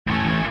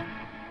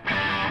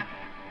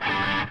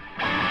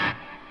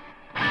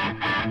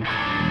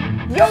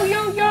Yo,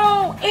 yo,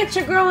 yo, it's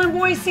your girl and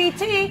boy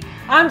CT.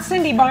 I'm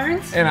Cindy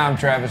Barnes. And I'm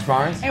Travis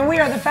Barnes. And we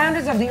are the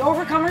founders of the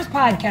Overcomers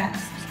Podcast.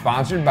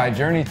 Sponsored by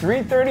Journey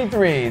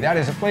 333. That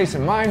is a place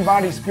of mind,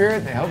 body,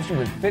 spirit that helps you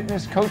with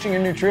fitness, coaching,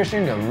 and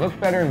nutrition to look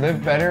better,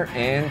 live better,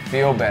 and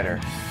feel better.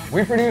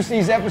 We produce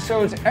these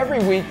episodes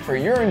every week for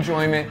your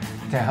enjoyment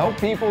to help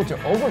people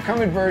to overcome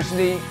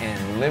adversity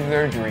and live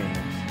their dreams.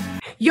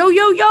 Yo,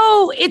 yo,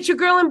 yo, it's your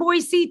girl and boy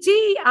CT.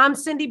 I'm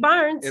Cindy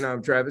Barnes. And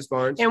I'm Travis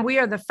Barnes. And we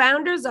are the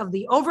founders of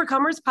the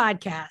Overcomers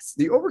Podcast.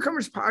 The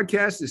Overcomers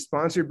Podcast is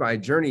sponsored by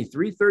Journey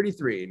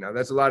 333. Now,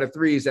 that's a lot of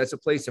threes. That's a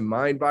place of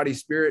mind, body,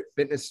 spirit,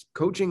 fitness,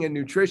 coaching, and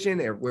nutrition,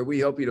 where we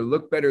help you to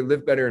look better,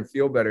 live better, and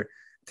feel better.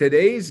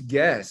 Today's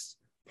guest,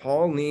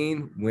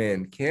 Pauline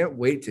Nguyen. Can't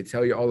wait to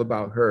tell you all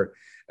about her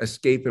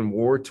escaping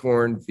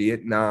war-torn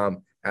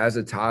Vietnam as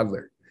a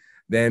toddler,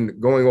 then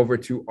going over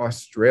to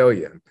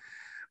Australia.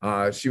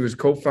 She was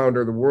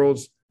co-founder of the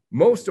world's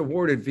most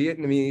awarded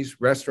Vietnamese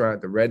restaurant,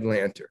 the Red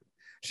Lantern.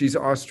 She's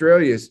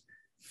Australia's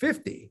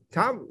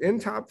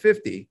top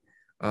 50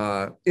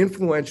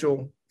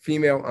 influential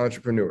female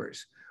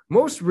entrepreneurs.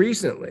 Most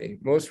recently,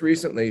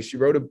 she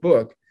wrote a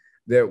book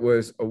that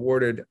was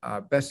awarded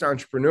Best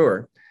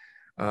Entrepreneur,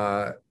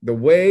 The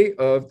Way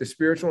of the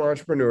Spiritual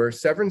Entrepreneur,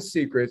 7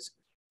 Secrets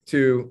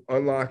to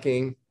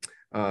Unlocking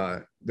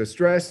the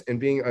Stress and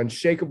Being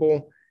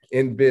Unshakable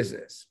in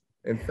Business.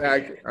 In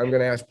fact, I'm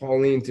going to ask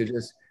Pauline to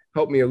just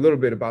help me a little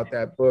bit about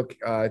that book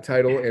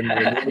title and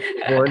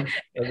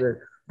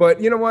but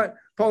you know what,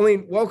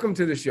 Pauline, welcome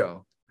to the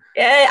show.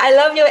 Yeah, I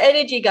love your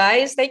energy,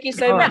 guys. Thank you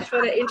so much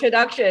for the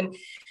introduction.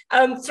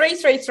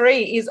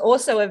 333 is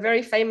also a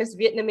very famous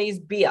Vietnamese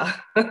beer.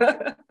 Really?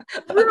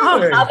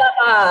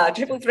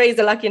 333 is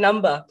a lucky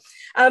number.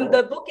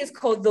 The book is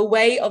called The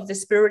Way of the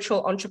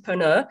Spiritual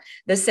Entrepreneur,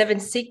 The 7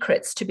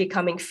 Secrets to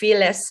Becoming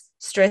Fearless,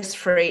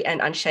 Stress-Free,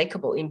 and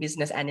Unshakable in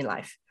Business and in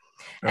Life.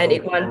 And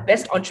it won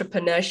Best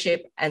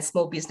Entrepreneurship and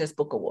Small Business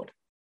Book Award.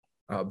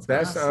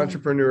 Best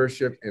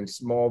Entrepreneurship and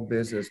Small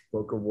Business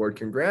Book Award.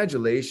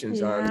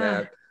 Congratulations on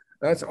that.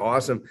 That's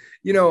awesome.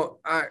 You know,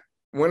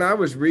 when I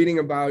was reading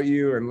about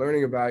you and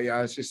learning about you,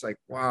 I was just like,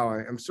 wow,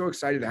 I'm so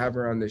excited to have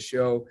her on the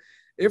show.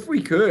 If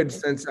we could,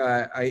 since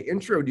I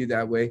introed you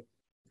that way,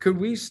 could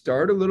we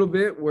start a little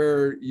bit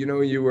where, you know,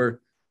 you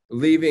were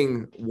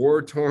leaving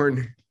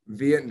war-torn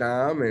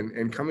Vietnam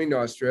and coming to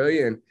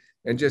Australia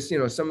and just, you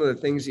know, some of the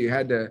things you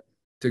had to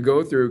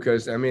go through,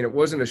 because I mean, it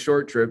wasn't a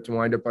short trip to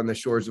wind up on the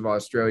shores of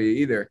Australia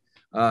either.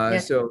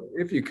 So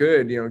if you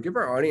could, you know, give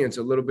our audience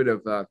a little bit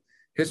of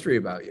history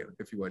about you,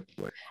 if you would.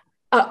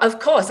 Of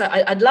course,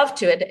 I'd love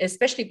to,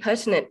 especially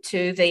pertinent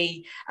to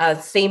the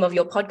theme of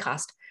your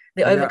podcast,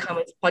 the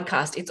Overcomers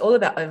Podcast. It's all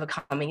about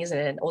overcoming, isn't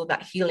it? And all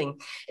about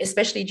healing,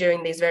 especially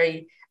during these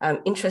very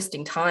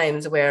interesting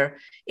times where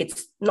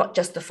it's not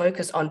just the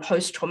focus on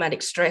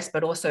post-traumatic stress,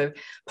 but also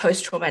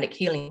post-traumatic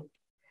healing.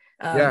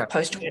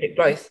 Post-traumatic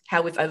growth,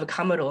 how we've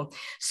overcome it all.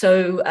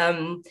 So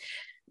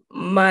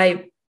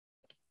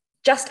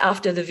just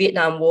after the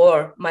Vietnam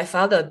War, my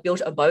father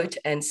built a boat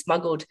and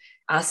smuggled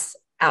us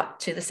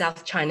out to the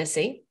South China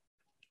Sea.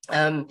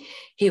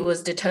 He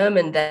was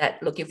determined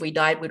that, look, if we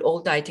died, we'd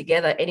all die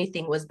together.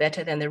 Anything was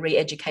better than the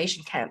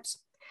re-education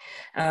camps.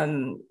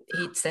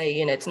 He'd say,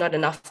 you know, it's not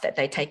enough that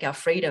they take our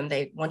freedom,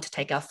 they want to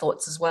take our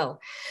thoughts as well.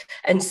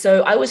 And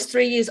so I was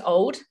 3 years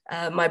old.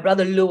 My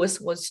brother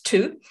Lewis was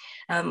 2.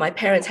 My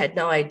parents had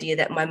no idea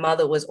that my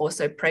mother was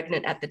also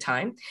pregnant at the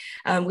time.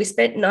 We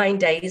spent 9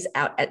 days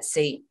out at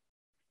sea.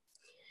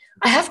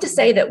 I have to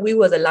say that we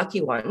were the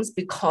lucky ones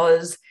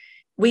because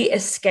we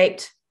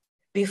escaped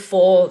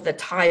before the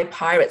Thai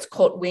pirates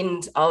caught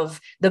wind of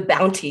the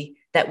bounty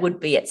that would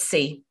be at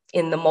sea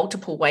in the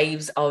multiple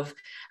waves of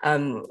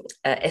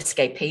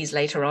escapees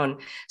later on.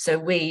 So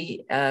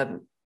we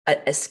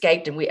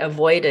escaped and we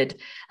avoided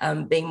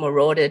being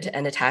marauded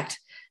and attacked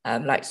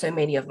like so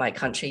many of my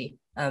country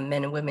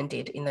men and women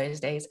did in those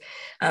days.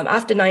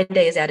 After 9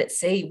 days out at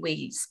sea,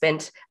 we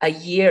spent a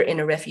year in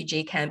a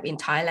refugee camp in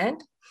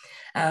Thailand.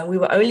 We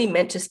were only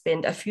meant to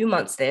spend a few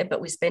months there,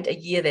 but we spent a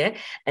year there.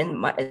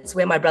 And it's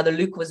where my brother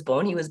Luke was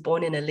born. He was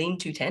born in a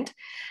lean-to tent.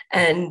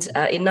 And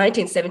in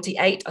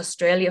 1978,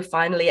 Australia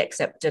finally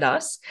accepted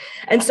us.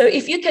 And so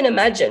if you can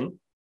imagine,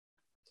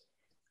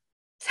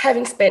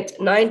 having spent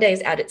 9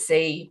 days out at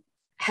sea,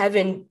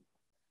 having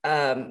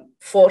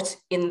fought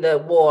in the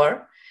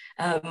war,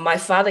 my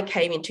father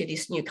came into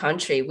this new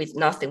country with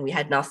nothing. We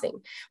had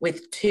nothing.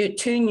 With two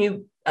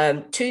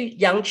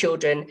young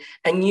children,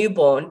 a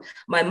newborn.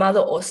 My mother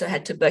also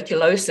had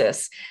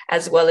tuberculosis,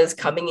 as well as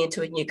coming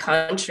into a new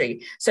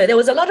country. So there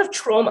was a lot of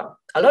trauma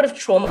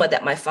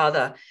that my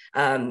father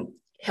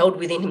held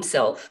within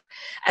himself,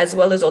 as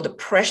well as all the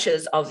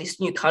pressures of this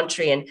new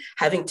country and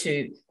having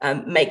to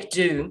make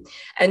do.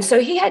 And so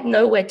he had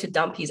nowhere to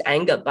dump his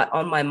anger but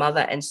on my mother,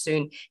 and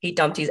soon he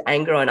dumped his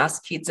anger on us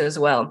kids as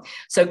well.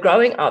 So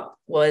growing up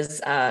was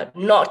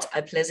not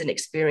a pleasant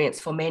experience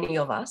for many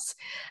of us,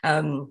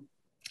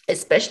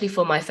 especially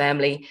for my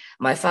family.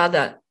 My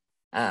father,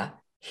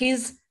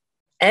 his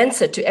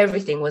answer to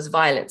everything was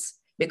violence,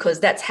 because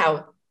that's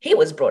how he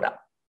was brought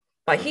up.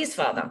 by his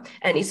father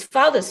and his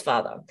father's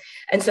father.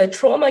 And so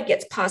trauma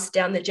gets passed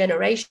down the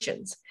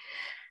generations.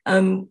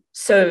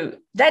 So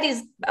that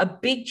is a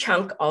big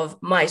chunk of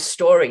my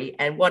story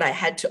and what I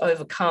had to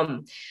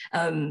overcome.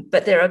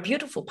 But there are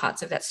beautiful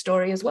parts of that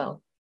story as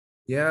well.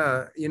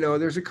 Yeah,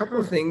 there's a couple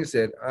of things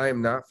that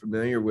I'm not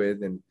familiar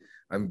with, and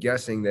I'm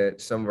guessing that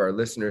some of our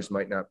listeners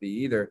might not be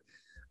either.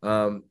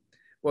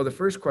 Well, the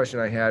first question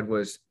I had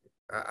was,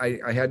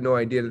 I had no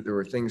idea that there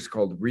were things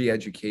called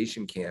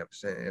re-education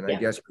camps. And I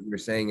guess what you're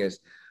saying is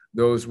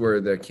those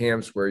were the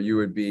camps where you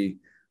would be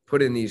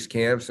put in these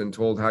camps and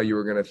told how you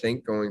were going to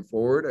think going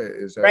forward.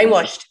 Is that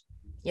brainwashed?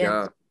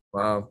 Yeah.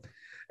 Wow.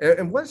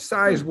 And what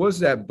size was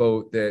that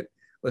boat that,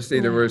 let's say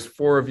there was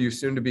 4 of you,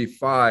 soon to be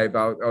 5,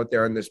 out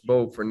there on this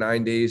boat for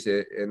 9 days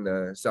in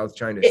the South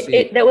China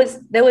Sea? There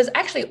was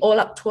actually all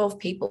up 12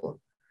 people.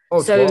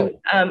 Oh, so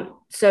 12.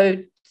 So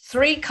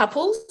 3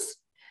 couples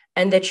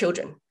and their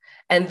children,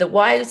 and the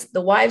wives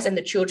and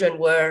the children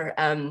were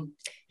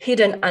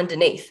hidden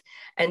underneath.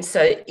 And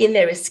so in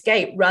their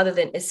escape, rather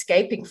than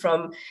escaping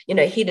from,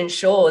 hidden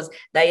shores,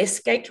 they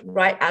escaped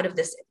right out of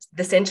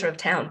the center of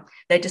town.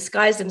 They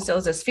disguised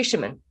themselves as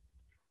fishermen.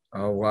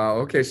 Oh, wow.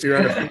 Okay. So you're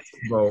on a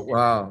fishing boat.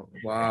 Wow.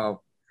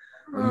 Wow.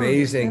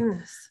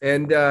 Amazing.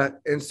 And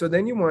so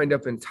then you wind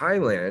up in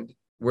Thailand,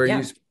 where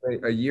you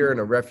spent a year in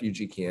a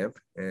refugee camp.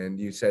 And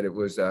you said it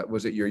was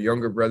it your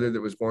younger brother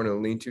that was born in a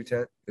lean-to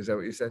tent? Is that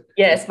what you said?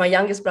 Yes. My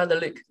youngest brother,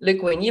 Luke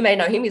Nguyen. You may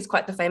know him. He's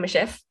quite the famous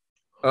chef.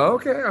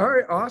 Okay. All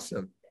right.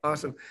 Awesome.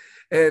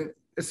 And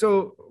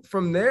so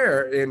from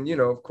there, and,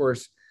 of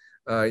course,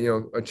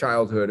 a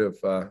childhood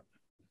of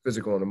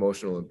physical and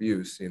emotional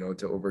abuse,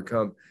 to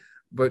overcome.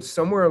 But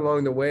somewhere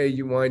along the way,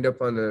 you wind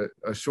up on the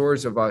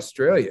shores of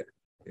Australia,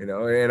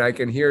 and I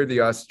can hear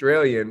the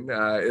Australian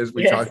as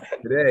we talk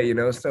today,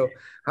 So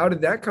how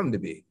did that come to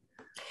be?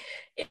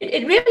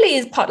 It really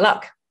is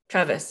potluck,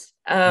 Travis.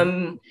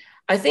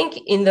 I think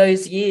in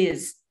those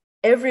years,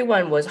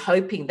 everyone was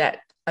hoping that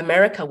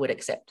America would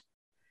accept.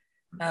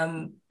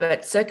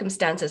 But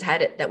circumstances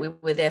had it that we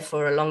were there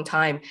for a long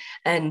time.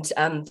 And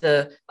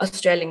the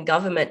Australian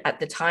government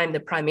at the time, the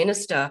Prime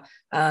Minister,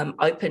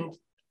 opened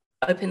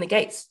the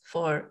gates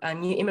for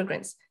new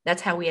immigrants.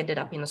 That's how we ended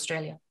up in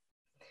Australia.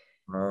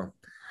 Wow.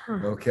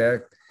 Okay.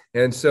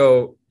 And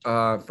so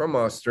from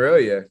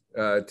Australia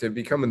to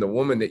becoming the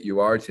woman that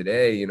you are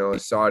today, a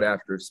sought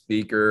after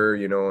speaker,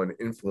 an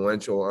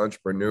influential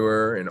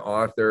entrepreneur and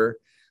author,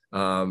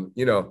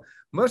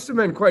 must have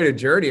been quite a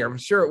journey. I'm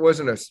sure it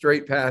wasn't a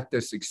straight path to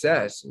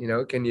success.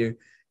 Can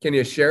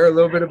you share a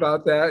little bit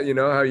about that?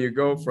 How you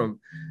go from,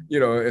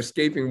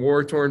 escaping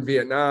war-torn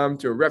Vietnam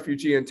to a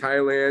refugee in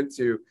Thailand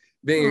to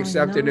being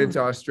accepted into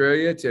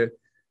Australia to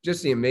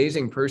just the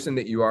amazing person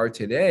that you are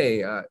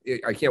today.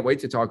 I can't wait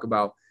to talk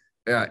about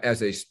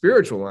as a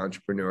spiritual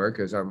entrepreneur,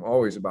 because I'm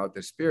always about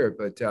the spirit.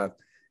 But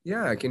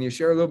can you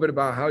share a little bit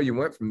about how you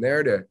went from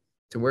there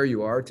to where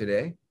you are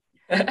today?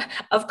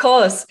 Of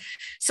course.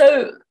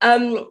 So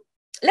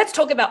let's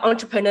talk about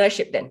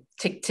entrepreneurship then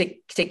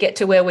to get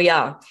to where we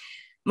are.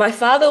 My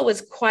father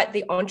was quite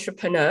the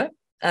entrepreneur.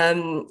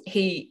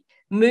 He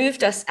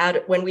moved us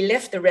out when we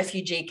left the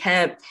refugee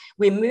camp.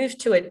 We moved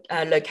to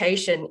a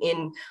location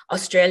in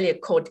Australia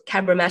called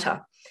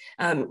Cabramatta,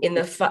 in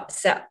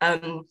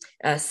the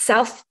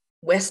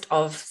southwest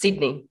of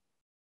Sydney.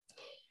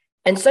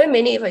 And so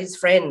many of his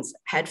friends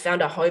had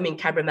found a home in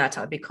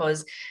Cabramatta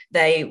because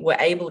they were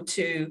able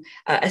to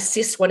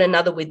assist one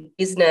another with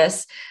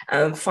business,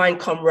 find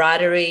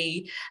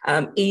camaraderie,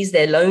 ease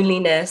their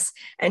loneliness.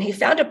 And he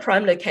found a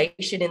prime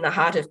location in the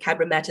heart of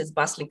Cabramatta's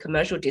bustling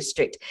commercial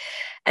district.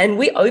 And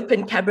we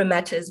opened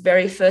Cabramatta's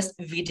very first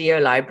video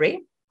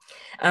library.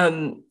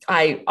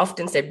 I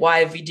often said, why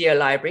a video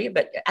library?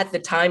 But at the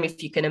time,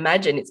 if you can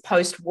imagine, it's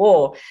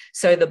post-war.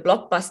 So the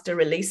blockbuster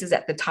releases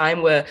at the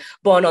time were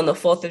Born on the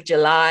 4th of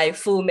July,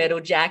 Full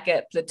Metal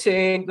Jacket,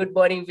 Platoon, Good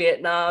Morning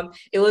Vietnam.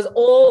 It was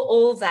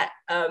all that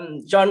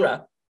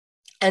genre.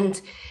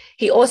 And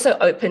he also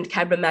opened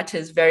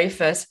Cabramatta's very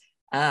first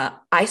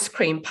ice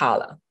cream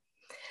parlor.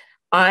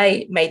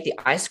 I made the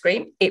ice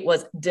cream. It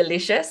was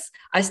delicious.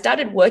 I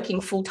started working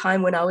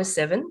full-time when I was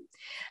 7.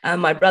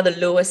 My brother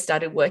Lewis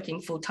started working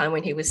full-time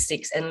when he was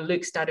 6, and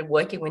Luke started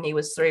working when he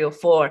was 3 or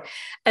 4.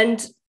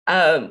 And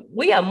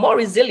we are more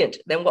resilient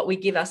than what we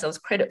give ourselves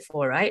credit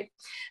for, right?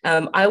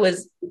 I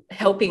was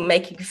helping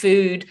making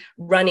food,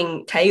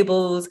 running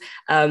tables.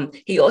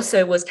 He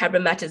also was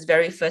Cabramatta's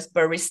very first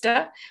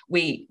barista.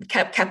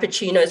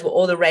 Cappuccinos were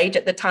all the rage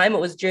at the time. It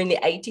was during the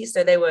 80s,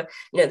 so they were,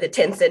 the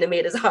 10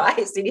 centimeters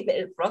high, sitting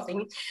there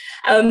frothing.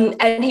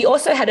 And he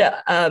also had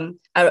a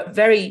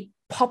very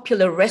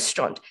popular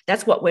restaurant.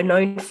 That's what we're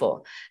known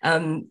for,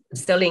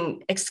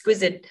 selling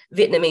exquisite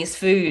Vietnamese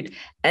food.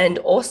 And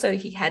also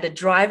he had a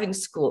driving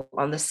school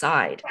on the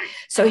side.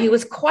 So he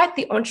was quite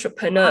the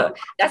entrepreneur.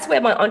 That's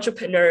where my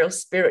entrepreneurial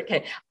spirit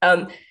came.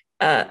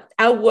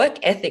 Our work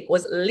ethic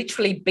was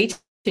literally beating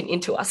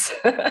into us,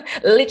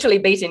 literally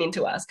beaten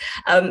into us.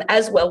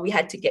 As well, we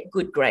had to get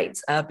good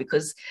grades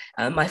because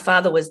my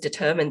father was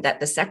determined that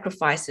the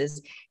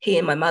sacrifices he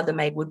and my mother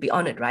made would be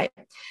honored, right?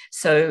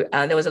 So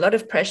there was a lot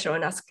of pressure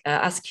on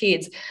us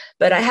kids.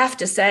 But I have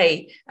to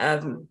say,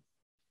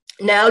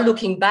 now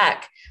looking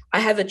back, I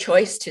have a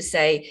choice to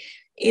say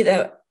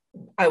either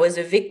I was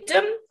a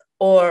victim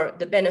or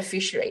the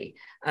beneficiary.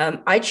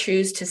 I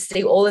choose to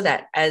see all of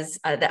that as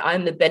that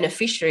I'm the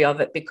beneficiary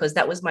of it because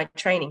that was my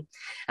training.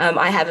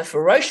 I have a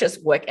ferocious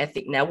work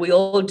ethic now. We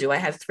all do. I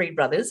have 3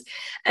 brothers.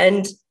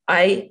 And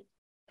I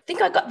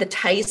think I got the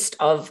taste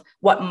of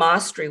what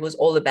mastery was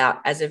all about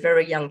as a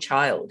very young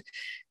child,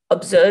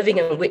 observing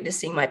and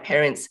witnessing my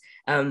parents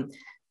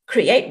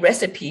create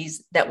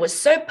recipes that were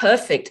so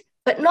perfect,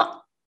 but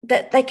not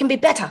that they can be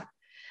better.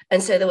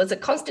 And so there was a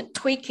constant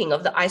tweaking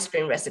of the ice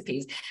cream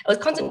recipes. It was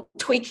constant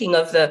tweaking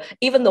of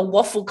even the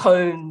waffle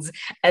cones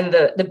and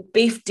the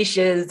beef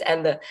dishes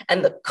and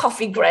the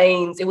coffee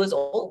grains. It was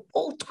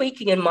all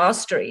tweaking and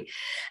mastery.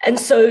 And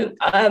so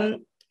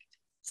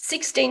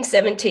 16,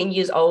 17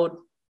 years old,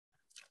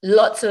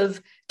 lots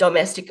of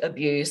domestic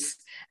abuse.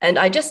 And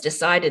I just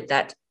decided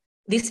that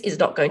this is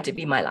not going to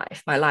be my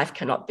life. My life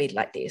cannot be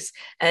like this.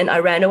 And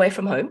I ran away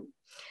from home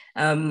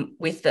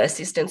with the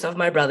assistance of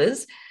my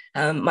brothers.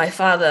 My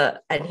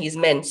father and his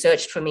men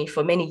searched for me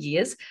for many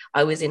years.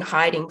 I was in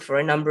hiding for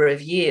a number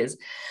of years,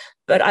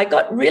 but I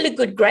got really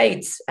good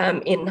grades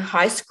in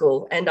high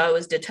school, and I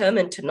was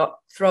determined to not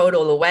throw it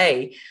all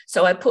away.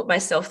 So I put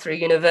myself through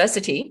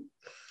university,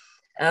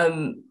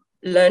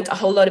 learned a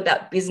whole lot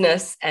about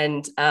business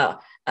and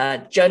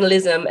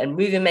journalism and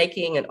movie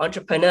making and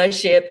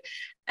entrepreneurship,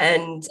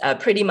 and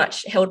pretty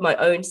much held my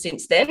own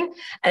since then.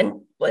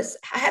 And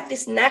I have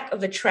this knack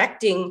of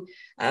attracting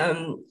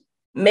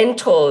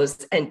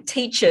mentors and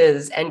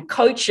teachers and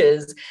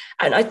coaches.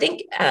 And I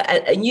think,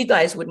 and you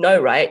guys would know,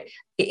 right?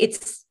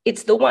 It's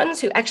the ones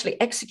who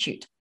actually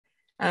execute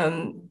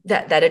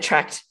that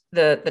attract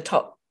the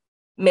top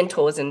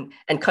mentors and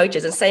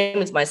coaches. And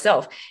same as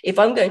myself, if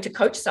I'm going to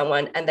coach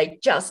someone and they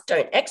just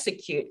don't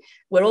execute,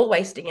 we're all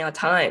wasting our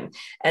time.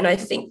 And I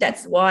think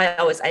that's why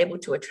I was able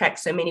to attract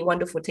so many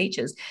wonderful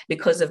teachers,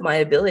 because of my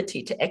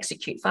ability to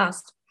execute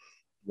fast.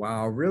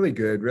 Wow, really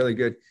good, really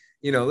good.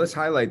 Let's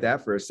highlight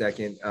that for a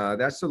second.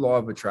 That's the law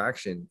of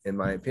attraction, in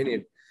my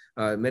opinion.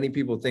 Many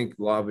people think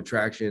law of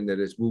attraction, that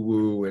it's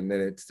woo-woo, and then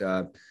it's,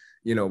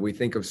 we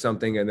think of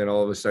something and then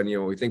all of a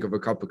sudden, we think of a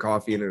cup of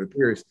coffee and it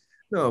appears.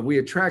 No, we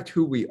attract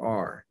who we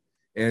are.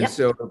 And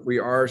so if we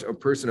are a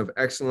person of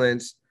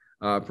excellence,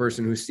 a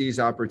person who sees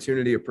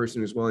opportunity, a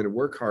person who's willing to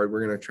work hard, we're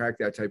going to attract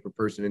that type of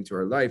person into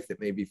our life that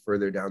may be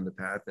further down the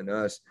path than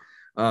us.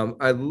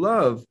 I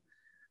love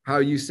how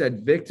you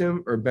said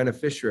victim or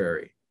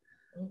beneficiary.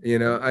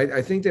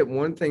 I think that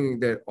one thing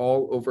that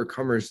all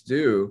overcomers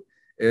do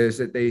is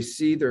that they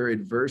see their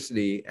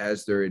adversity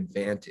as their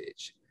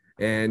advantage.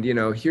 And,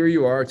 here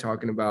you are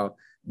talking about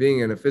being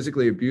in a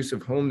physically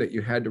abusive home that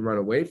you had to run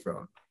away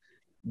from.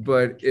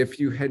 But if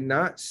you had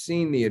not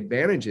seen the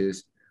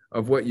advantages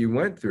of what you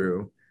went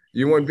through,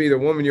 you wouldn't be the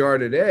woman you are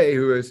today,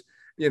 who is,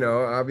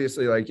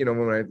 obviously, like,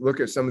 when I look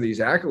at some of these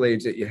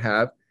accolades that you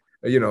have,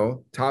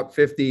 top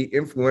 50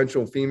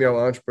 influential female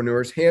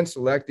entrepreneurs, hand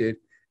selected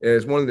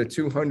as one of the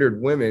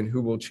 200 women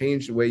who will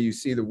change the way you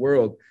see the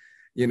world.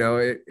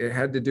 It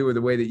had to do with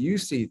the way that you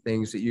see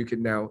things, that you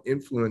can now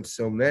influence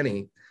so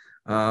many.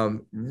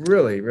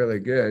 Really, really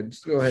good.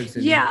 Just go ahead,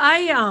 Cindy. Yeah,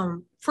 I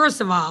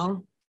first of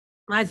all,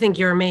 I think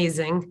you're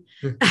amazing.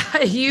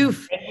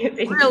 You've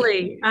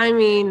really,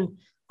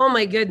 oh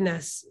my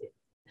goodness,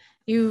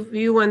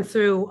 you went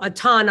through a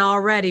ton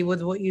already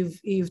with what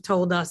you've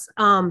told us.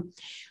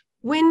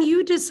 When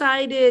you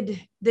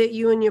decided that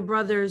you and your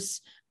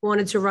brothers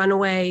wanted to run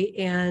away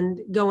and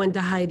go into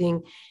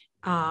hiding,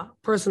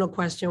 personal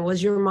question,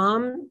 was your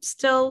mom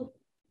still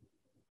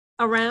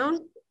around?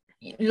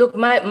 Look,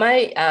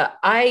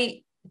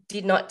 I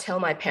did not tell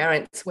my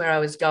parents where I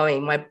was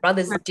going. My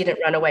brothers didn't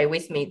run away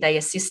with me. They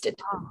assisted.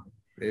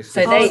 Oh.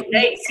 So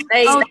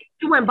they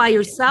you went by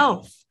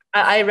yourself.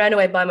 I ran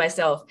away by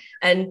myself,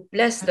 and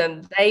bless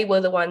them, they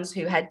were the ones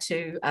who had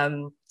to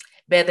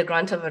bear the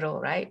grunt of it all,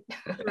 right?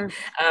 Sure.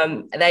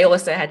 They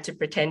also had to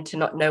pretend to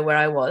not know where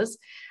I was.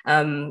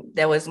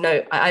 There was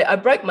I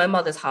broke my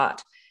mother's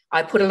heart.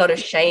 I put a lot of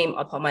shame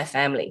upon my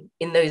family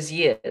in those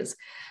years,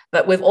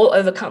 but we've all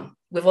overcome.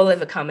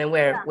 And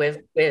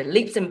we're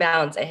leaps and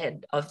bounds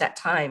ahead of that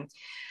time.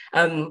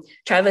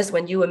 Travis,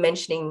 when you were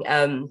mentioning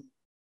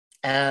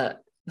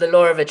the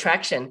law of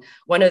attraction,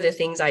 one of the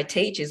things I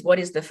teach is, what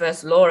is the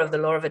first law of the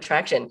law of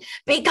attraction?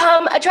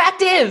 Become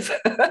attractive.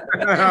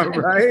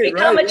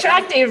 Become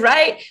attractive,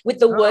 right? With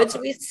the words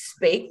we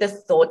speak, the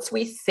thoughts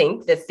we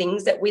think, the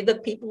things that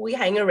the people we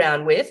hang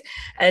around with.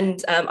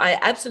 And I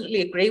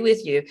absolutely agree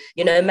with you.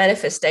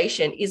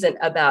 Manifestation isn't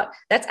about,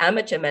 that's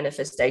amateur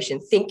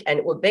manifestation. Think and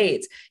it will be.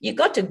 It's, you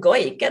got to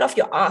go, get off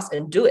your ass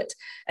and do it,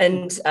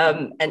 and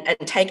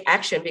take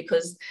action,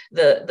 because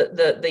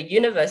the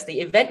universe,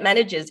 the event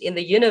managers in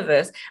the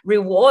universe universe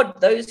reward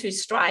those who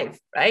strive,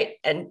 right?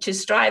 And to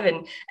strive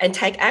and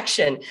take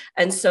action.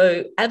 And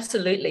so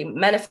absolutely,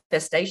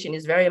 manifestation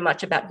is very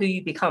much about who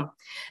you become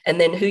and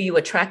then who you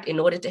attract in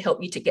order to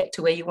help you to get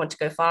to where you want to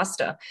go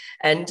faster.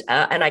 And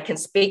I can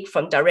speak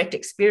from direct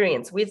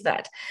experience with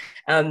that,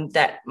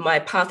 that my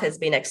path has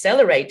been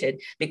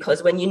accelerated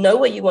because when you know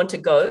where you want to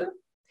go,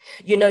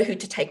 you know who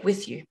to take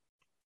with you,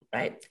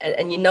 right?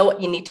 And you know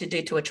what you need to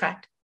do to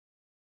attract.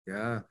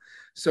 Yeah.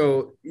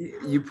 So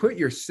you put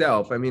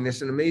yourself, I mean,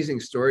 it's an amazing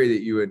story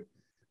that you would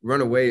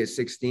run away at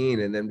 16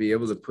 and then be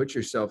able to put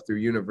yourself through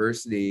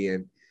university.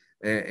 And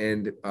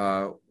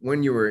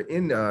when you were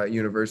in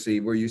university,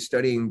 were you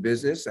studying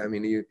business? I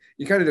mean,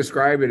 you kind of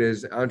describe it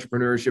as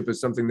entrepreneurship as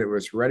something that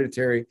was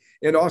hereditary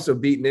and also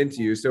beaten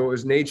into you. So it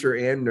was nature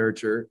and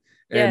nurture.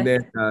 And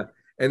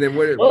then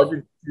what did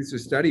you choose to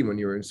study when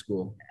you were in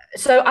school?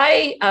 So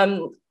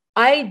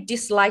I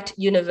disliked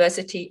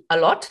university a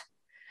lot.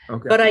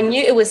 Okay. But I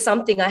knew it was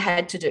something I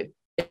had to do.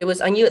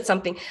 I knew it's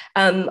something.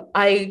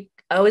 I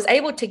was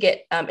able to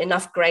get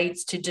enough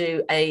grades to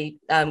do a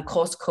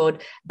course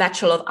called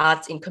Bachelor of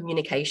Arts in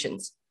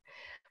Communications,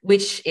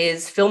 which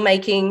is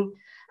filmmaking,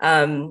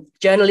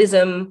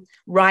 journalism,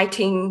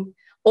 writing,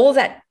 all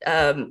that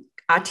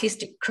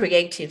artistic,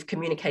 creative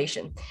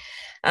communication.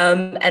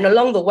 And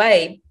along the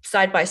way,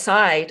 side by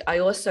side, I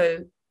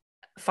also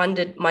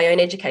funded my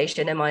own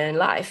education and my own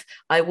life.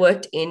 I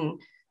worked in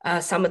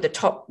some of the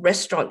top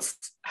restaurants,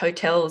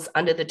 hotels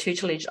under the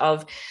tutelage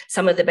of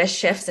some of the best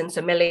chefs and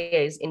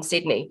sommeliers in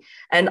Sydney.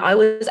 And I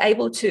was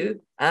able to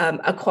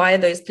acquire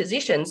those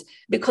positions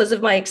because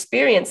of my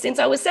experience since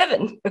I was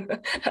 7.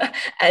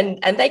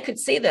 and they could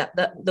see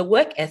the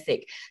work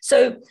ethic.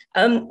 So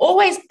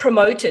always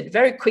promoted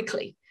very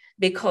quickly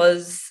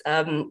because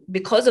of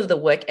the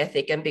work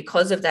ethic and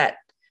because of that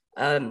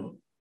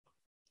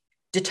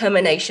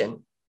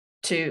determination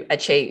to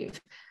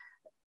achieve.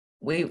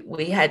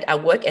 We had our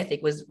work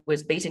ethic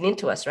was beaten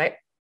into us, right?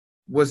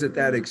 Was it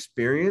that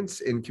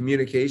experience in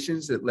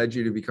communications that led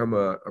you to become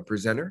a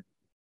presenter?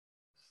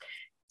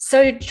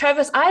 So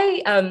Travis,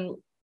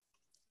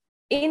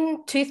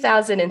 in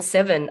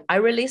 2007, I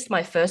released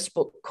my first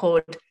book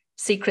called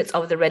Secrets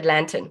of the Red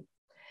Lantern.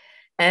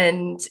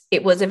 And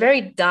it was a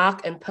very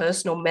dark and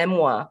personal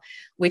memoir,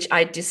 which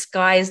I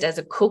disguised as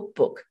a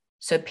cookbook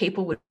so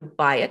people would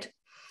buy it.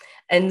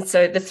 And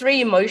so the 3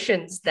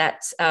 emotions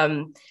that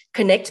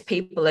connect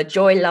people are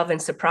joy, love,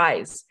 and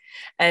surprise.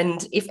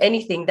 And if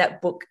anything,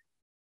 that book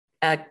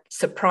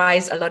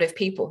surprised a lot of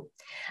people.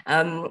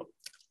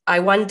 I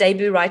won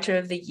Debut Writer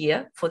of the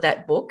Year for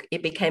that book.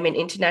 It became an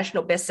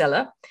international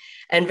bestseller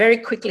and very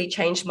quickly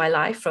changed my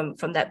life from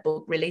that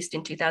book released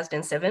in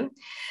 2007.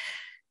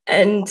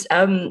 And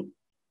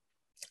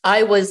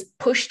I was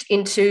pushed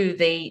into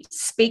the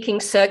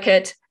speaking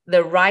circuit,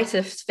 the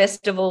writers'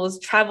 festivals,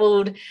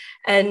 traveled.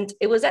 And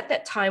it was at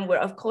that time where,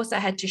 of course, I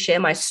had to share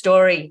my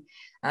story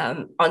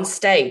on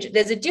stage.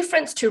 There's a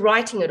difference to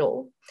writing it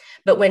all.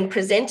 But when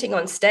presenting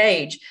on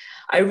stage,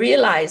 I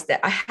realized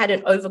that I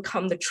hadn't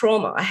overcome the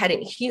trauma. I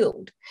hadn't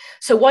healed.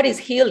 So what is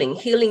healing?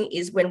 Healing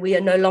is when we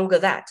are no longer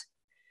that.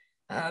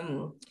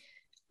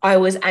 I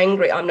was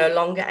angry. I'm no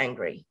longer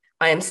angry.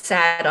 I am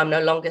sad. I'm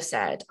no longer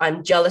sad.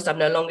 I'm jealous. I'm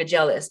no longer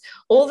jealous.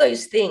 All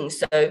those things.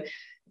 So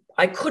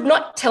I could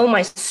not tell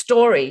my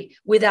story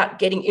without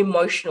getting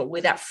emotional,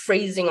 without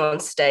freezing on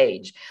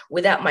stage,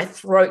 without my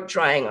throat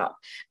drying up.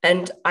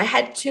 And I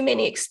had too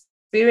many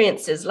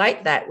experiences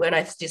like that when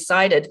I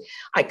decided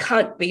I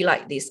can't be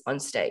like this on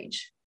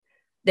stage.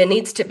 There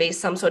needs to be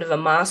some sort of a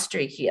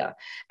mastery here.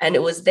 And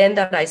it was then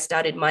that I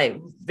started my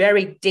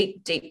very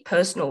deep, deep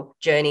personal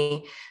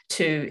journey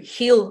to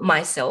heal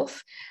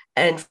myself.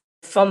 And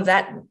from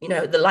that,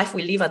 the life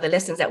we live are the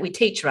lessons that we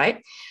teach,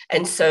 right?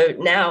 And so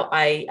now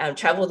I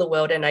travel the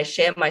world and I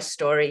share my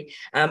story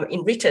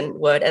in written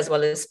word as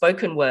well as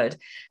spoken word.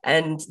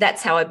 And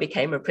that's how I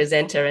became a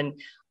presenter. And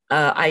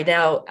I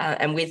now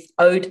am with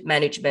Ode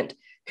Management,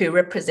 who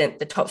represent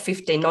the top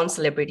 15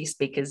 non-celebrity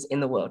speakers in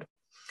the world.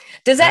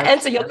 Does that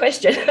answer your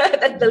question?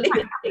 That's the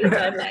limiting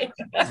timeline.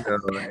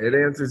 It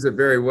answers it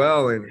very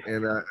well.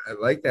 And I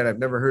like that. I've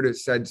never heard it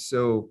said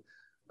so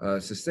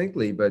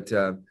succinctly, but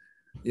the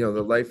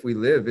life we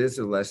live is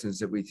the lessons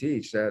that we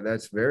teach.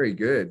 That's very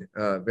good.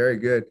 Very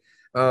good.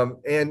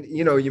 And,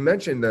 you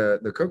mentioned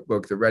the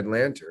cookbook, The Red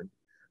Lantern.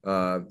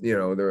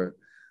 You're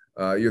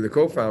the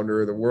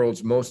co-founder of the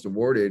world's most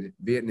awarded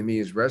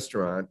Vietnamese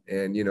restaurant.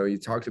 And, you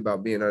talked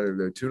about being under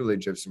the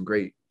tutelage of some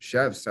great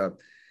chefs.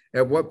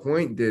 At what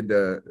point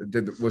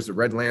was the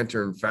Red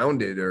Lantern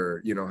founded,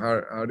 or,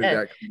 how did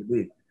that come to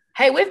be?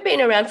 Hey, we've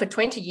been around for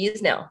 20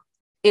 years now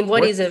in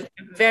what is a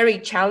very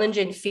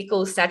challenging,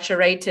 fickle,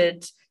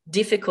 saturated,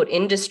 difficult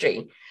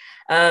industry.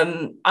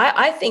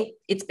 I think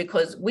it's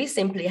because we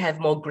simply have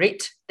more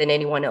grit than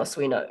anyone else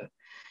we know.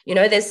 You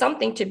know, there's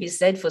something to be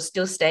said for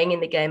still staying in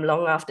the game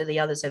long after the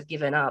others have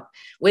given up.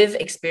 We've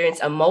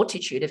experienced a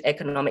multitude of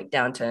economic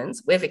downturns.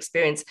 We've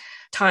experienced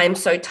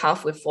times so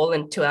tough we've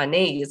fallen to our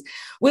knees.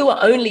 We were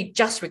only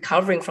just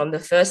recovering from the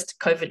first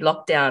COVID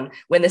lockdown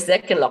when the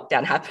second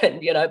lockdown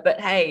happened, you know, but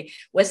hey,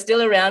 we're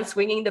still around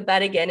swinging the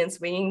bat again and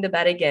swinging the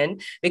bat again,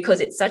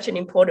 because it's such an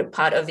important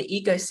part of the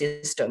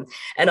ecosystem.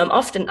 And I'm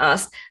often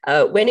asked,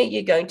 when are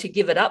you going to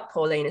give it up,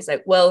 Pauline? It's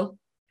like, well,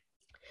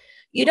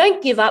 you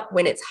don't give up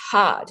when it's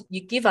hard.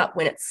 You give up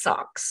when it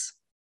sucks.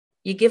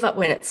 You give up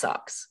when it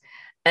sucks.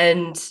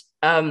 And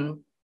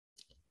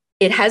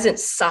it hasn't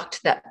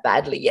sucked that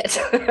badly yet.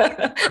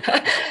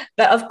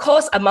 But of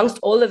course, amongst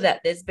all of that,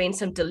 there's been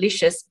some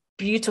delicious,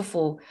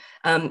 beautiful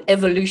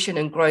evolution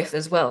and growth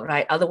as well,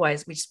 right?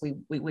 Otherwise,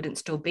 we wouldn't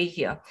still be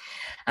here.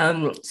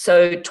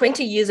 So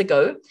 20 years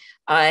ago,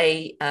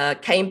 I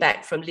came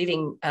back from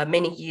living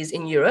many years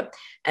in Europe,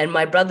 and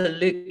my brother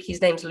Luke, his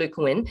name's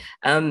Nguyen,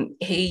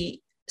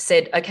 he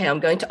said, okay,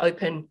 I'm going to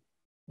open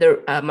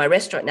my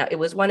restaurant now. It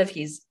was one of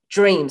his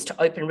dreams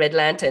to open Red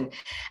Lantern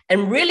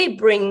and really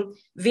bring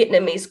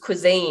Vietnamese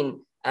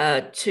cuisine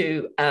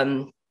to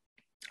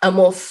a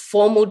more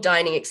formal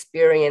dining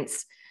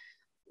experience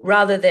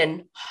rather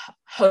than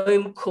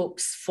home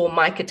cooks for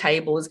mica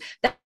tables.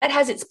 That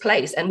has its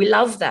place, and we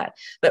love that,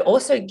 but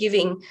also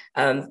giving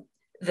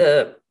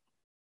the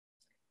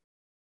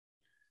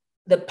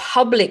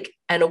public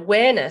an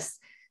awareness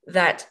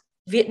that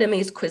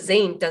Vietnamese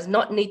cuisine does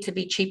not need to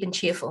be cheap and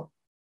cheerful,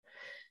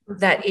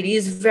 that it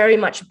is very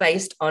much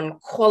based on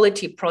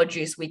quality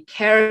produce. We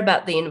care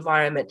about the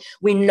environment.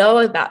 We know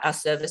about our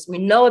service. We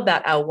know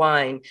about our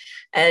wine.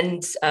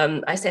 And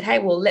I said, hey,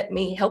 well, let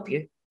me help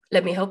you.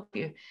 Let me help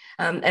you.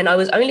 And I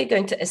was only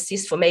going to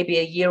assist for maybe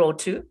a year or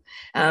two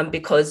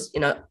because,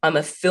 you know, I'm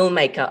a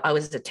filmmaker. I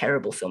was a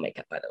terrible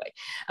filmmaker, by the way.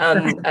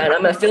 And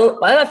I'm a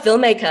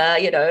filmmaker,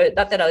 you know,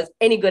 not that I was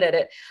any good at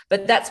it,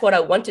 but that's what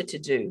I wanted to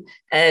do.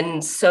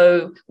 And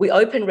so we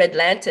opened Red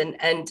Lantern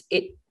and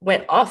it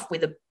went off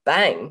with a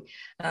bang.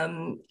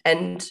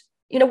 And,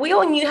 you know, we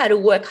all knew how to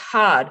work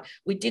hard.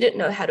 We didn't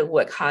know how to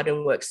work hard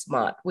and work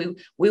smart. We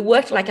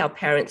worked like our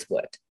parents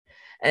worked.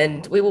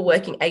 And we were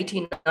working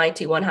 80,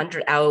 90,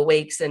 100-hour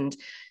weeks, and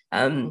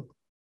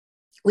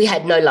we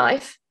had no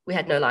life. We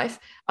had no life.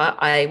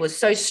 I was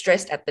so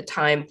stressed at the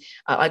time.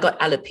 I got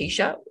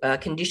alopecia, a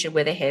condition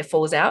where the hair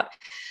falls out.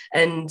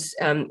 And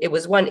it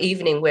was one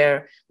evening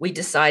where we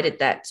decided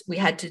that we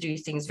had to do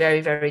things very,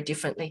 very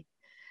differently.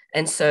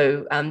 And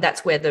so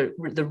that's where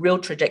the real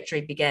trajectory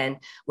began,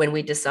 when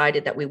we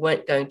decided that we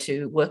weren't going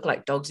to work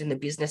like dogs in the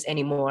business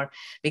anymore,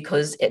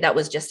 because that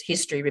was just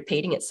history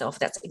repeating itself.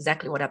 That's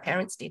exactly what our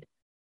parents did.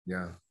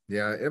 Yeah.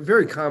 Yeah. A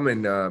very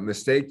common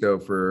mistake, though,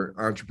 for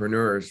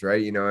entrepreneurs, right?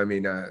 You know, I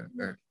mean,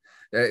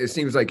 it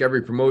seems like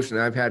every promotion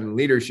I've had in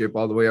leadership,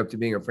 all the way up to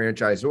being a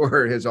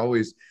franchisor, has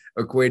always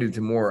equated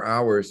to more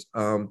hours.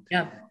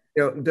 Yeah.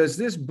 You know, does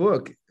this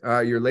book,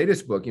 your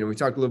latest book, you know, we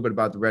talked a little bit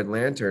about the Red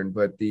Lantern,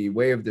 but the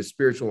Way of the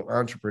Spiritual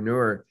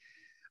Entrepreneur,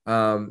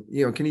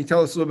 you know, can you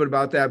tell us a little bit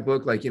about that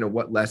book? Like, you know,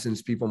 what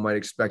lessons people might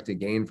expect to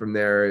gain from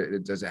there?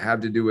 Does it have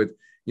to do with,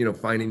 you know,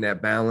 finding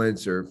that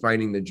balance or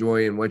finding the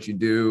joy in what you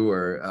do?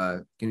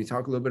 Or can you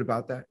talk a little bit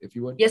about that, if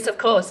you would? Yes, of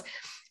course.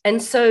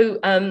 And so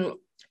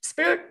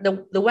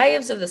the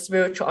waves of the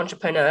spiritual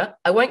entrepreneur,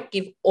 I won't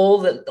give all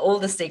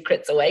the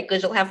secrets away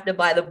because you'll have to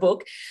buy the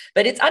book,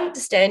 but it's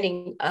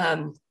understanding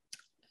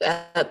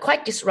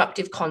quite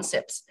disruptive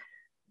concepts,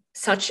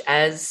 such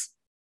as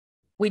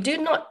it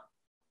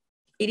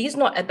is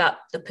not about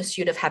the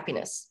pursuit of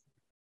happiness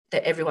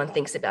that everyone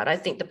thinks about. I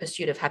think the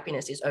pursuit of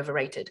happiness is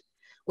overrated.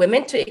 We're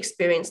meant to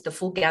experience the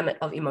full gamut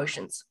of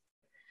emotions.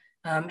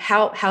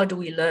 How do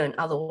we learn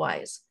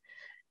otherwise?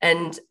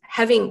 And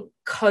having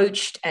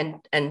coached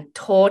and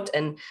taught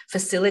and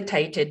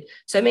facilitated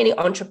so many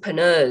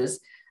entrepreneurs,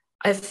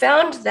 I've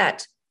found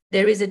that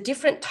there is a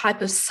different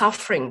type of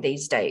suffering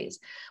these days,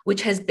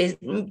 which has been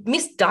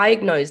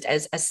misdiagnosed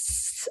as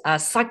a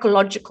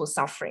psychological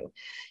suffering.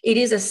 It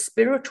is a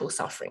spiritual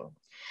suffering.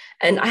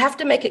 And I have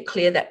to make it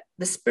clear that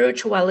the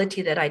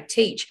spirituality that I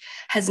teach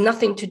has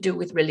nothing to do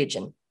with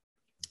religion.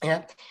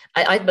 Yeah,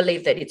 I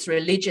believe that it's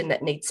religion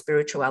that needs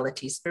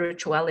spirituality.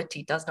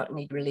 Spirituality does not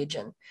need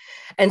religion.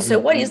 And so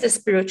what is the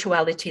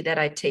spirituality that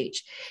I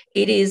teach?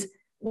 It is,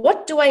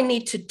 what do I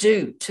need to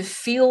do to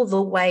feel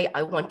the way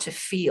I want to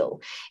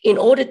feel in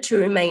order to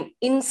remain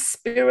in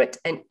spirit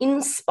and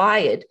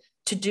inspired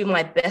to do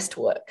my best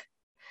work?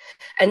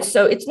 And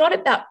so it's not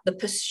about the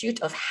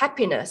pursuit of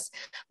happiness,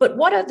 but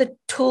what are the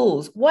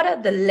tools? What are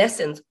the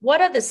lessons?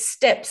 What are the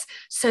steps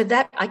so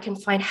that I can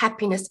find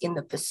happiness in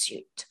the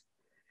pursuit?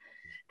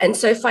 And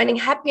so finding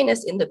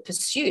happiness in the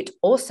pursuit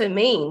also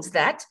means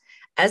that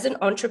as an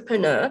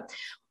entrepreneur,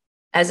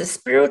 as a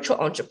spiritual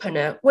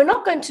entrepreneur, we're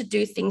not going to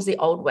do things the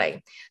old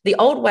way. The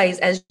old ways,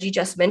 as you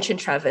just mentioned,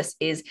 Travis,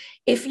 is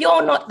if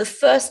you're not the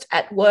first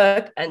at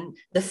work and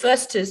the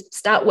first to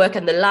start work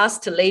and the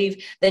last to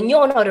leave, then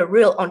you're not a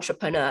real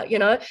entrepreneur. You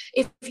know,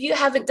 if you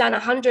haven't done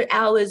 100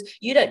 hours,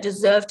 you don't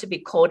deserve to be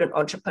called an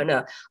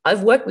entrepreneur.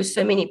 I've worked with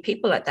so many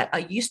people like that. I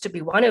used to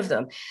be one of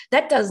them.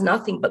 That does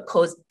nothing but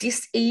cause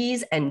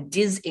dis-ease and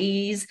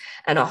dis-ease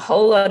and a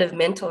whole lot of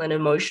mental and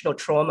emotional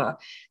trauma.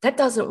 That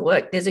doesn't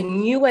work. There's a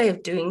new way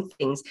of doing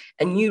things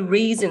and new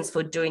reasons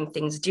for doing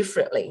things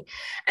differently.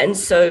 And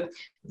so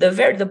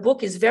the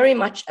book is very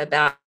much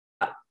about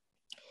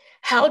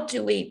how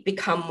do we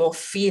become more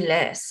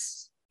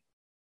fearless,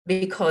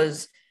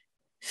 because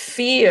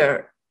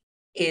fear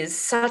is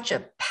such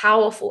a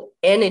powerful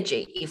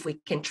energy if we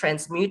can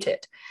transmute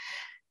it.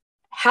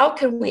 How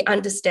can we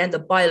understand the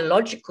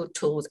biological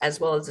tools as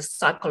well as the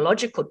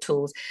psychological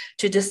tools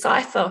to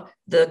decipher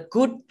the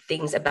good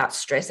things about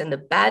stress and the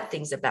bad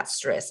things about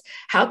stress?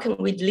 How can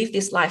we live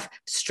this life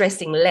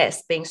stressing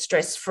less, being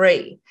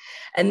stress-free?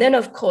 And then,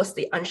 of course,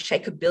 the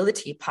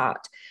unshakability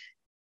part.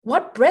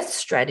 What breath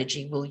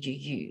strategy will you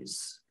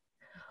use?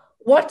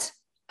 What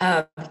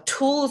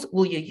tools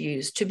will you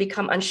use to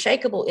become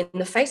unshakable in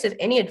the face of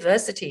any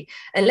adversity?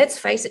 And let's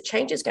face it,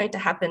 change is going to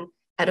happen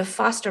at a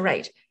faster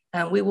rate.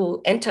 We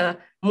will enter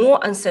more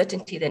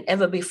uncertainty than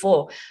ever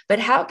before. But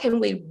how can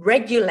we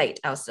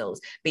regulate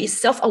ourselves, be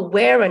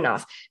self-aware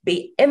enough,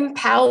 be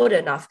empowered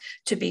enough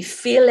to be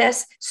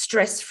fearless,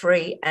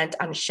 stress-free, and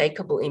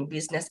unshakable in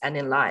business and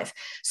in life?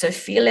 So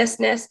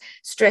fearlessness,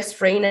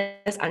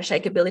 stress-freeness,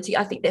 unshakability,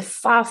 I think they're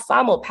far,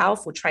 far more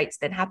powerful traits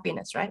than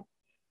happiness, right?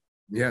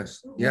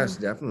 Yes,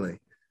 definitely.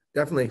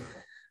 Definitely.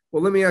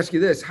 Well, let me ask you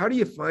this. How do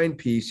you find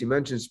peace? You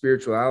mentioned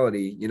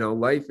spirituality. You know,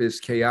 life is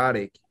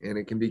chaotic and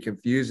it can be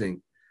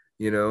confusing.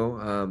 You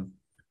know,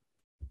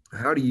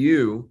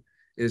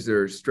 is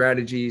there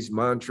strategies,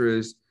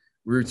 mantras,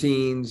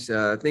 routines,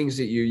 things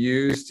that you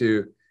use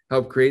to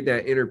help create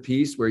that inner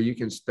peace where you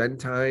can spend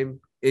time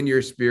in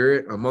your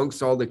spirit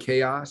amongst all the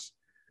chaos?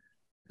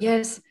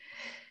 Yes.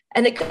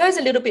 And it goes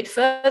a little bit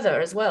further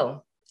as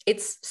well.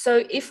 It's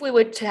so if we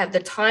were to have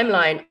the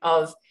timeline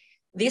of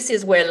this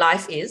is where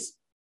life is,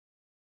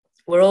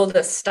 where all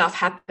the stuff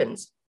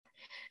happens.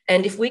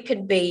 And if we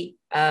could be,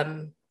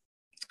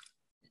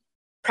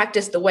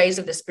 practice the ways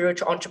of the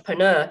spiritual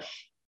entrepreneur,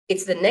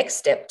 it's the next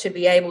step to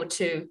be able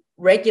to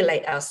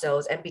regulate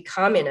ourselves and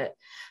become in it.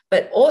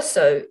 But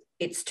also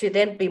it's to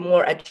then be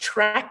more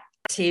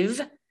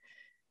attractive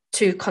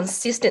to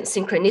consistent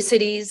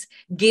synchronicities,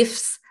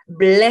 gifts,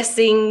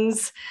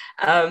 blessings,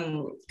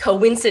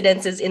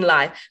 coincidences in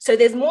life. So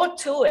there's more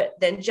to it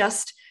than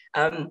just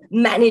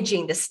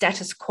managing the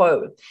status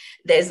quo.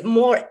 There's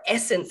more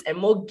essence and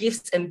more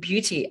gifts and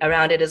beauty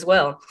around it as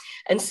well.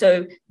 And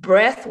so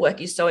breath work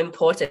is so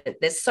important.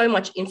 There's so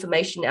much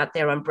information out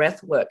there on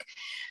breath work.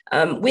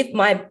 With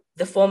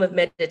the form of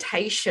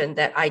meditation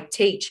that I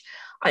teach,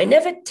 I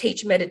never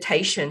teach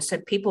meditation so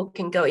people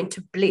can go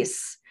into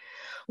bliss.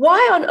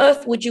 Why on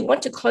earth would you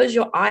want to close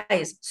your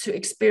eyes to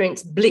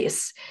experience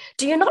bliss?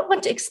 Do you not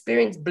want to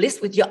experience bliss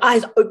with your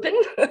eyes open?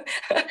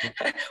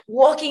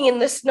 Walking in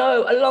the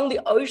snow, along the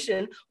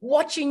ocean,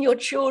 watching your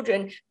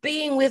children,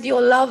 being with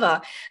your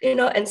lover, you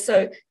know, and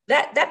so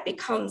that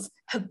becomes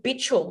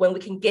habitual when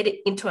we can get it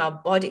into our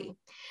body.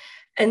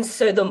 And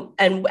so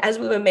and as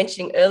we were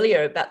mentioning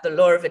earlier about the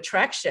law of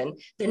attraction,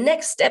 the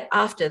next step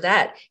after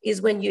that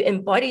is when you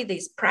embody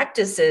these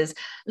practices,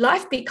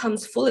 life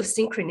becomes full of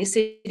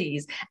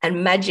synchronicities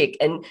and magic,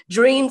 and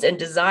dreams and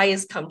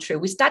desires come true.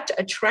 We start to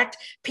attract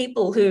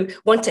people who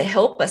want to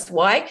help us.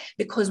 Why?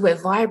 Because we're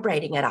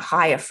vibrating at a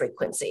higher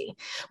frequency.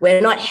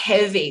 We're not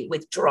heavy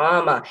with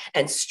drama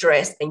and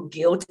stress and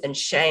guilt and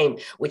shame,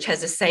 which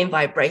has the same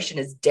vibration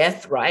as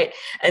death, right?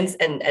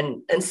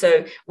 And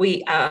so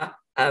we are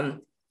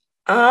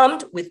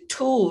armed with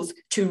tools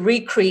to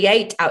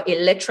recreate our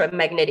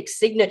electromagnetic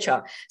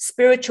signature.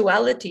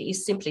 Spirituality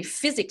is simply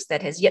physics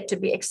that has yet to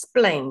be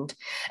explained.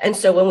 And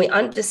so when we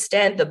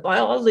understand the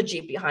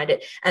biology behind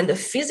it and the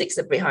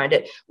physics behind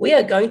it, we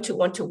are going to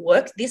want to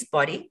work this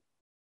body.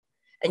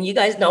 And you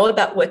guys know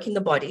about working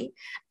the body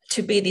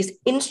to be this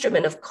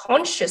instrument of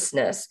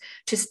consciousness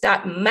to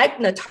start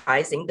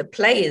magnetizing the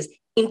players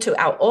into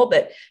our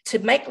orbit to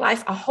make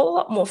life a whole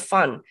lot more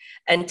fun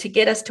and to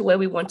get us to where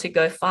we want to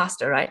go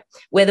faster, right?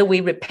 Whether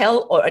we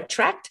repel or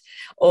attract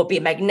or be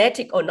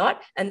magnetic or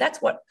not. And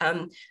that's what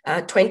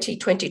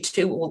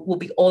 2022 will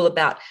be all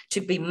about,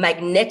 to be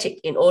magnetic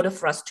in order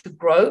for us to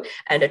grow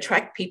and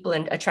attract people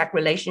and attract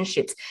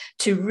relationships,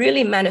 to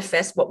really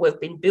manifest what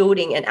we've been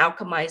building and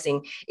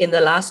alchemizing in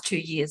the last 2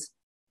 years.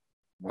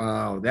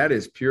 Wow, that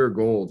is pure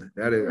gold.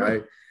 That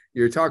is,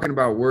 you're talking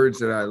about words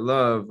that I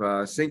love,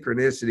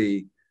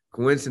 synchronicity,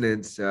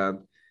 coincidence. I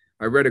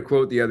read a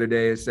quote the other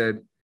day. It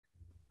said,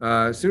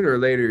 sooner or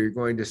later, you're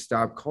going to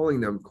stop calling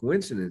them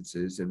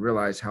coincidences and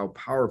realize how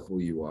powerful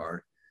you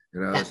are.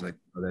 And I was like,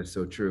 oh, that's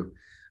so true.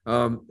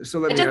 So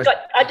let me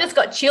I just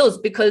got chills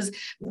because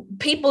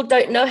people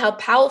don't know how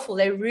powerful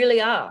they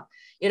really are.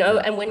 you know,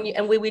 and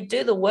when we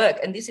do the work,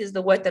 and this is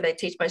the work that I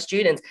teach my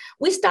students,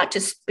 we start to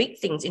speak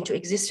things into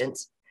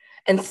existence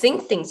and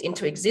think things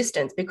into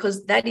existence,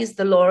 because that is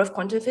the law of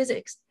quantum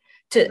physics.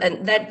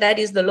 And that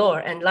is the law,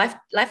 and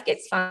life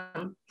gets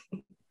fun.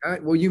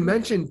 Well, you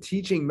mentioned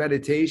teaching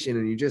meditation,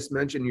 and you just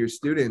mentioned your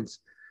students.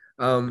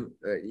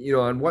 You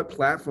know, on what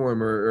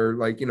platform or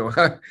like, you know,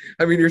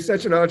 I mean, you're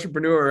such an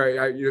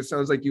entrepreneur. It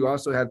sounds like you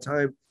also have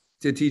time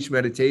to teach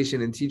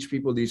meditation and teach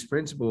people these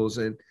principles.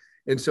 And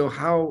so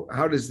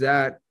how does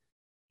that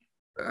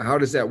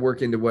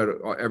work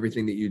into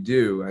everything that you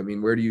do? I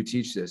mean, where do you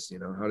teach this? You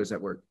know, how does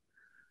that work?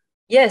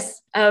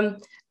 Yes,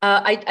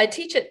 I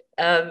teach it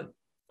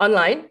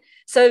online.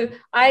 So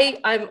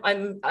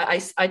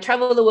I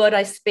travel the world.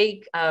 I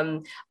speak.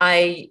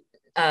 I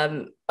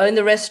own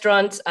the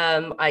restaurant.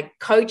 I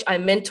coach. I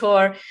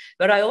mentor.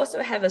 But I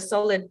also have a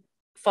solid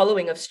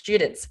following of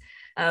students.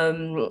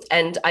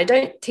 And I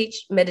don't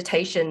teach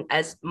meditation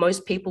as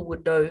most people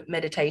would know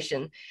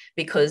meditation,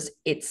 because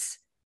it's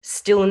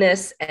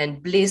stillness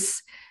and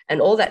bliss and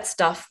all that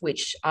stuff,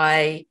 which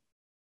I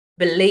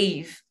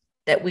believe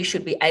that we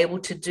should be able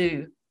to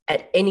do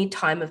at any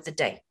time of the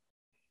day.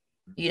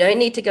 You don't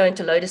need to go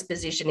into lotus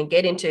position and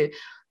get into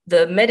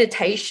the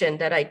meditation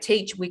that I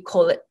teach. We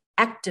call it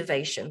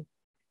activation.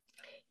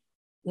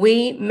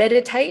 We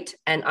meditate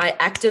and I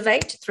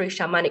activate through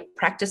shamanic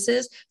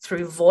practices,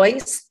 through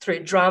voice,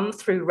 through drum,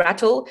 through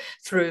rattle,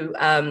 through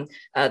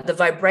the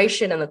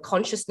vibration and the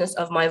consciousness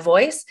of my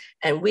voice.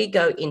 And we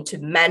go into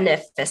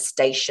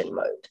manifestation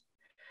mode.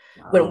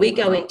 Wow. When we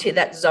go into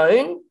that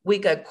zone, we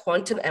go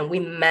quantum and we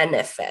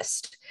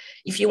manifest.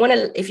 If you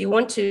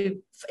want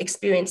to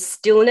experience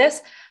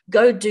stillness,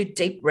 go do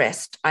deep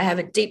rest. I have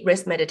a deep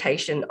rest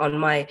meditation on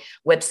my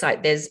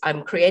website.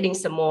 I'm creating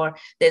some more.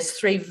 There's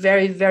 3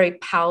 very, very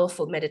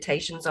powerful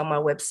meditations on my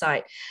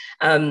website.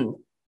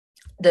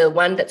 The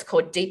one that's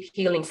called Deep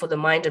Healing for the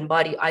Mind and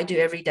Body, I do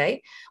every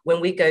day, when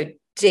we go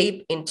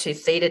deep into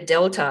Theta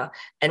Delta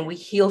and we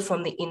heal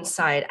from the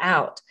inside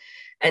out.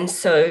 And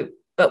so,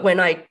 but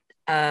when I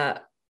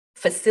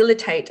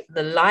facilitate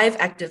the live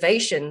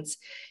activations,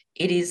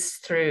 it is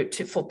for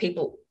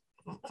people,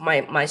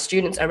 my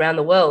students around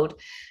the world.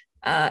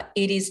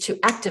 It is to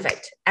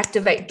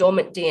activate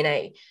dormant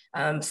DNA.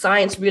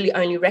 Science really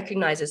only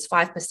recognizes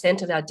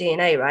 5% of our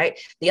DNA, right?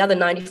 The other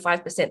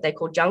 95% they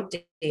call junk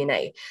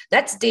DNA.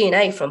 That's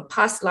DNA from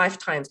past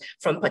lifetimes,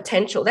 from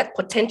potential that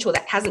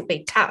hasn't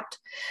been tapped.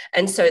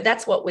 And so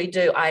that's what we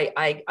do.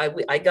 I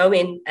go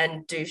in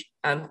and do.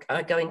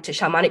 I go into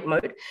shamanic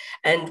mode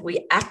and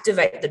we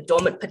activate the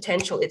dormant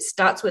potential. It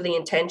starts with the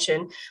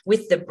intention,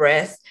 with the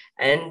breath,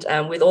 and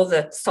with all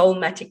the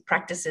somatic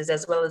practices,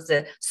 as well as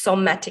the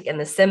somatic and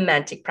the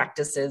semantic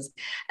practices.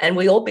 And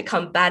we all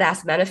become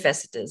badass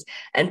manifestors.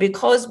 And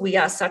because we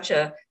are such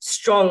a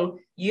strong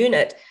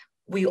unit,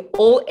 we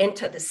all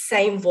enter the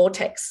same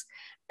vortex,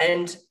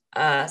 and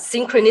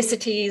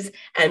synchronicities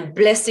and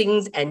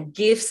blessings and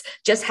gifts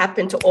just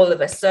happen to all of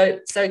us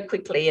so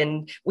quickly,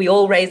 and we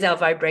all raise our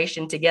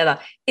vibration together.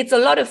 It's a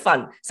lot of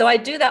fun. So I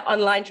do that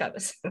online,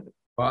 Travis.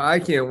 Well, I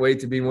can't wait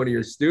to be one of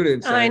your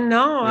students. I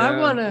know. Yeah, I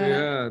want to.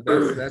 Yeah,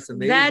 that's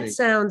amazing. That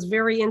sounds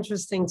very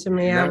interesting to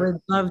me. Yeah. I would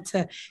love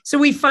to. So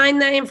we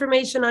find that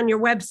information on your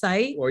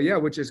website. Well, yeah,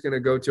 which is going to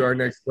go to our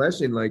next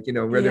question. Like, you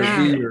know, whether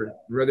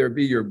it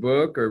be your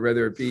book or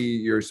whether it be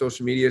your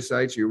social media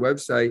sites, your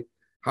website,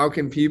 how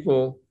can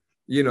people,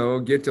 you know,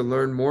 get to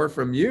learn more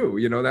from you?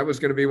 You know, that was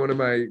going to be one of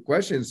my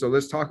questions. So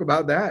let's talk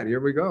about that.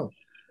 Here we go.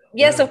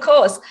 Yes, of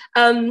course.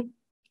 I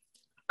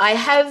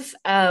have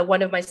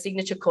one of my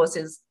signature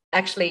courses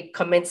actually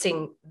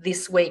commencing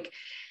this week.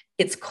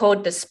 It's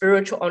called the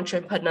Spiritual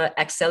Entrepreneur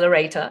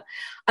Accelerator.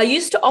 I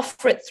used to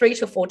offer it 3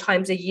 to 4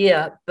 times a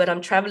year, but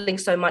I'm traveling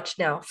so much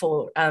now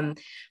for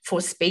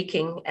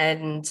speaking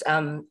and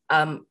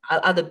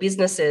other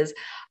businesses.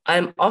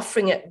 I'm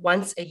offering it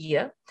once a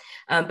year.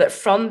 But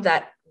from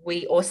that,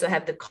 we also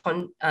have the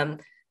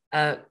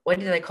what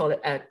do they call it?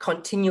 A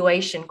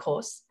continuation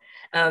course.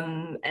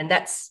 And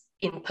that's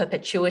in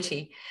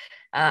perpetuity.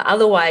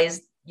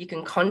 Otherwise, you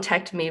can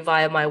contact me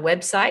via my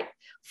website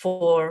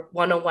for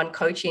one-on-one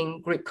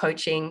coaching, group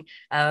coaching,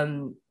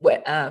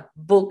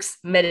 books,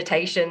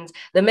 meditations.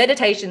 The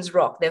meditations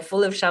rock. They're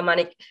full of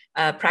shamanic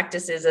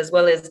practices, as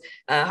well as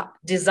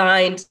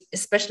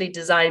especially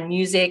designed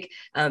music,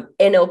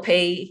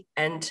 NLP,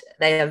 and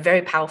they are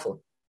very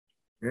powerful.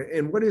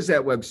 And what is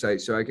that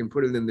website, so I can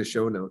put it in the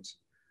show notes?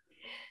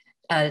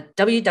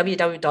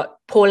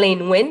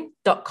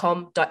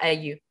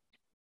 www.paulinenguyen.com.au.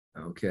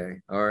 Okay.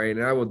 All right.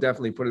 And I will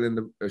definitely put it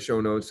in the show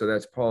notes. So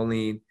that's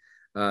Pauline,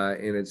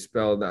 and it's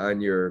spelled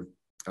on your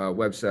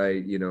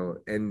website, you know,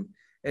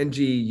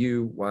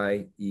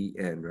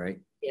 Nguyen, right?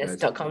 Yes,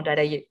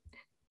 .com.au.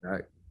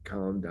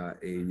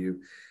 .com.au.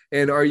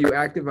 And are you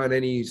active on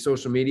any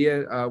social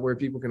media where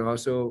people can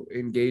also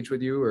engage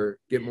with you or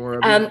get more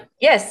of you?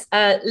 Yes,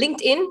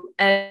 LinkedIn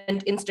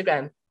and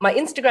Instagram. My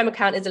Instagram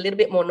account is a little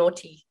bit more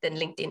naughty than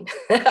LinkedIn.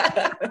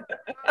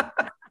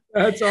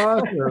 That's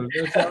awesome.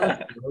 That's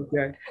awesome.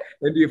 Okay.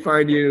 And do you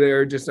find you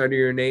there just under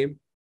your name?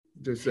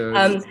 Just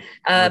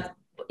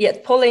Yeah,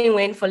 Pauline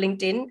Nguyen for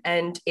LinkedIn,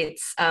 and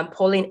it's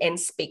Pauline N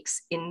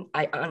Speaks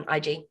on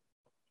IG.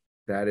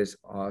 That is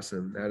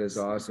awesome. That is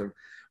awesome.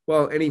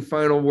 Well, any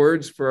final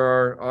words for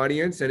our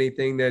audience?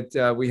 Anything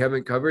that we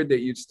haven't covered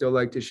that you'd still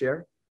like to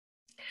share?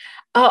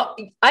 Oh,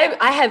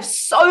 I have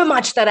so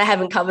much that I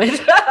haven't covered.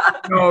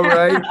 All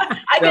right.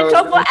 I can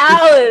talk for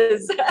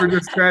hours. We're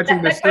just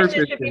scratching the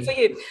surface. For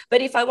you.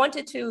 But if I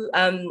wanted to,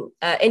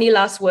 any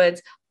last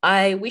words,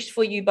 I wish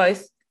for you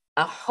both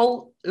a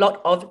whole lot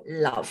of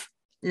love.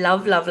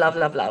 Love, love, love,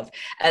 love, love.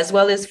 As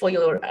well as for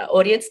your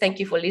audience, thank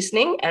you for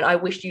listening. And I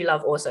wish you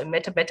love also.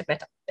 Meta, meta,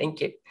 meta.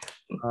 Thank you.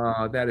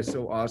 That is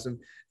so awesome.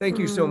 Thank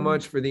you so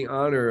much for the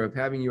honor of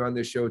having you on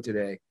the show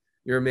today.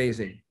 You're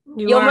amazing.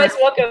 You're most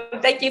welcome.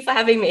 Thank you for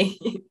having me.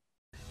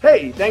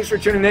 Hey, thanks for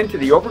tuning in to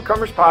the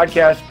Overcomers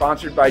Podcast,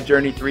 sponsored by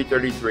Journey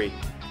 333.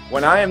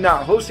 When I am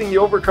not hosting the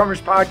Overcomers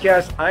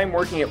Podcast, I am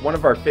working at one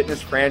of our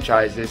fitness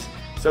franchises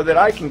so that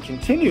I can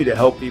continue to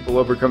help people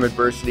overcome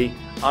adversity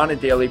on a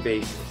daily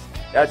basis.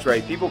 That's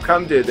right. People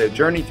come to the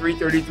Journey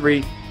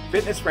 333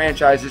 fitness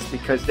franchises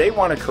because they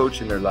want a coach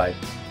in their life.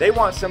 They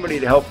want somebody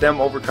to help them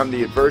overcome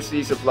the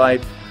adversities of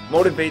life,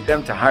 motivate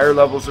them to higher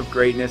levels of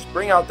greatness,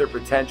 bring out their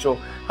potential,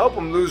 help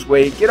them lose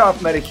weight, get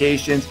off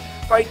medications,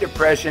 fight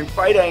depression,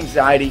 fight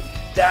anxiety.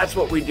 That's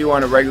what we do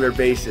on a regular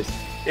basis.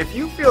 If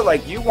you feel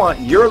like you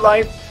want your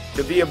life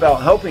to be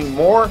about helping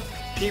more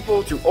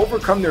people to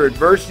overcome their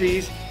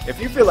adversities, if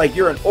you feel like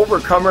you're an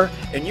overcomer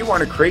and you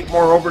want to create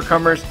more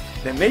overcomers,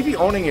 then maybe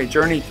owning a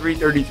Journey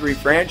 333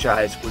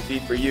 franchise would be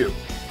for you.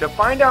 To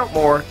find out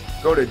more,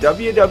 go to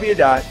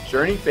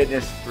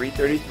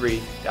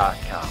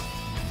www.journeyfitness333.com.